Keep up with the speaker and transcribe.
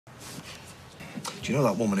Do you know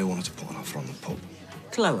that woman who wanted to put an offer on the pub?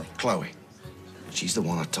 Chloe. Chloe. She's the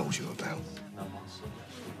one I told you about.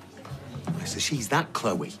 So she's that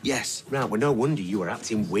Chloe? Yes. Right, well, no wonder you were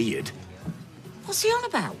acting weird. What's he on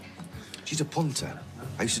about? She's a punter.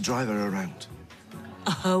 I used to drive her around.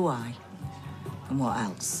 Oh, aye. And what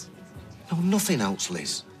else? No, nothing else,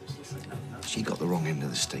 Liz. She got the wrong end of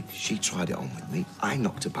the stick. She tried it on with me. I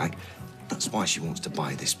knocked her back. That's why she wants to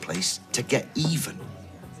buy this place, to get even.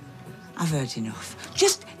 I've heard enough.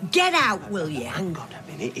 Just get out, will you? Hang on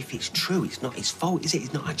a minute. If it's true, it's not his fault, is it?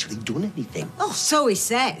 He's not actually done anything. Oh, so he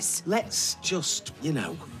says. Let's just, you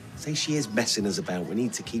know, say she is messing us about. We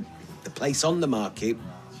need to keep the place on the market.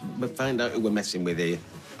 We'll find out who we're messing with here.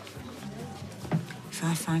 If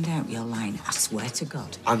I find out you're lying, I swear to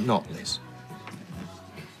God. I'm not, Liz.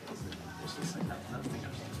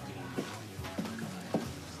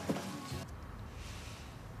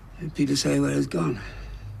 Did Peter say where he's gone?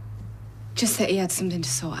 Just that he had something to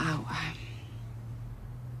sort out.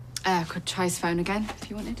 I could try his phone again, if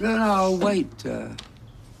you wanted. No, I'll wait,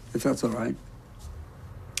 if that's all right.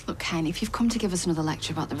 Look, Ken, if you've come to give us another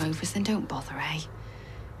lecture about the Rovers, then don't bother, eh?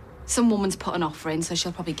 Some woman's put an offer in, so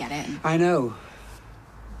she'll probably get it. I know.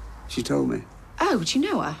 She told me. Oh, do you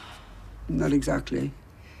know her? Not exactly.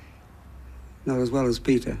 Not as well as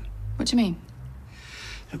Peter. What do you mean?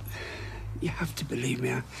 Look, you have to believe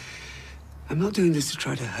me. I'm not doing this to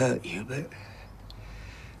try to hurt you, but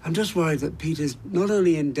I'm just worried that Peter's not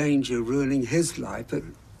only in danger of ruining his life, but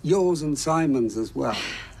yours and Simon's as well.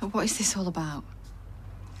 What is this all about?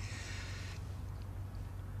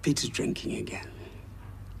 Peter's drinking again.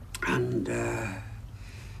 And,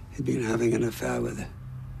 he'd been having an affair with her.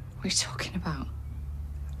 What are you talking about?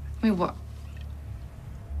 I mean, what?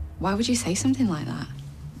 Why would you say something like that?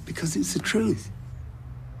 Because it's the truth.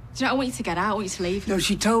 Do you know, I want you to get out, I want you to leave. No,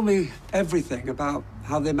 she told me everything about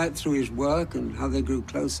how they met through his work and how they grew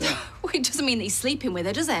closer. Well, it doesn't mean that he's sleeping with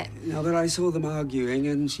her, does it? No, but I saw them arguing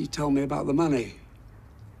and she told me about the money.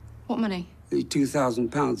 What money? The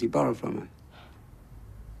 £2,000 he borrowed from her.